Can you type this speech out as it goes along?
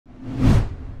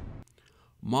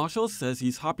Marshall says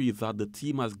he's happy that the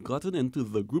team has gotten into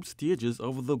the group stages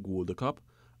of the Gold Cup,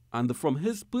 and from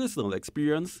his personal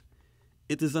experience,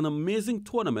 it is an amazing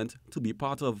tournament to be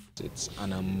part of. It's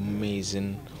an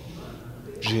amazing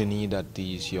journey that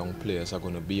these young players are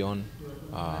going to be on.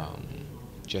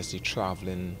 Just the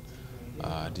traveling,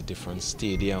 the different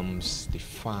stadiums, the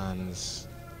fans.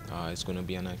 It's going to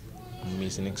be an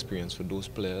amazing experience for those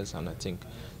players, and I think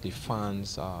the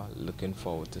fans are looking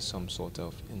forward to some sort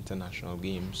of international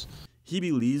games. He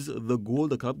believes the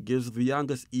Gold Cup gives the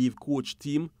Angus Eve coach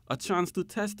team a chance to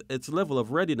test its level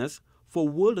of readiness for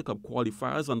World Cup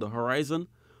qualifiers on the horizon,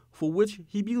 for which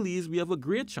he believes we have a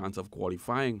great chance of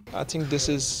qualifying. I think this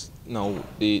is now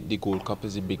the Gold Cup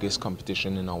is the biggest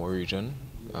competition in our region.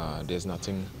 There's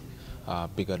nothing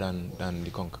bigger than the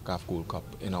CONCACAF Gold Cup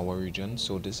in our region.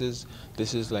 So this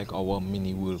is like our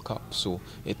mini World Cup. So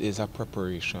it is a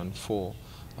preparation for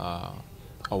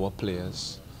our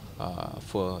players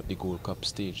for the Gold Cup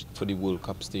stage, for the World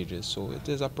Cup stages. So it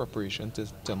is a preparation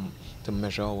to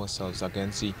measure ourselves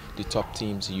against the top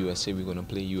teams. USA, we're going to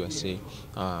play USA.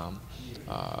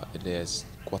 There's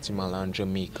Guatemala and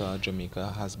Jamaica.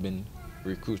 Jamaica has been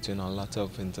recruiting a lot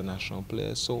of international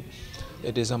players. So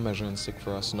it is a measuring stick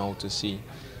for us now to see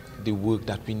the work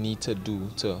that we need to do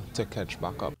to catch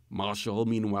back up. Marshall,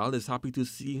 meanwhile, is happy to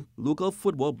see local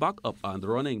football back up and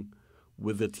running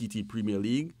with the TT Premier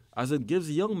League, as it gives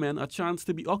young men a chance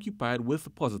to be occupied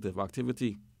with positive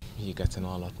activity. You're getting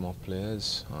a lot more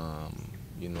players.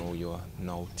 You know, you're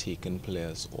now taking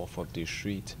players off of the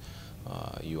street.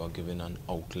 You are giving an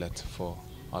outlet for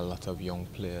a lot of young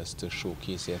players to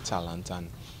showcase their talent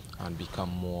and become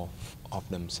more of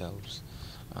themselves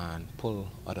and pull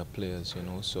other players, you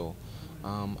know. So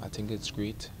I think it's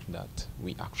great that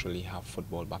we actually have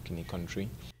football back in the country.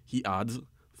 He adds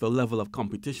the level of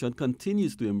competition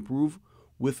continues to improve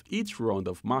with each round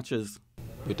of matches.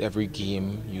 With every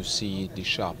game, you see the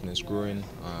sharpness growing.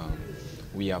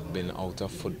 We have been out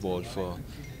of football for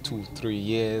 2-3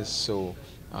 years, so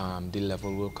the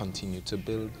level will continue to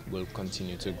build, will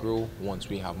continue to grow once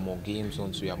we have more games,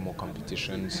 once we have more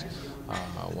competitions,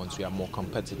 once we have more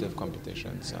competitive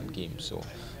competitions and games. So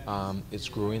it's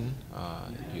growing.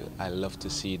 I love to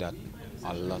see that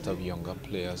a lot of younger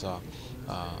players are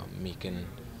making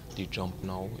the jump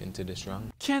now into this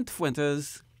rank. Kent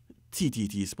Fuentes,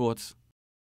 TTT Sports.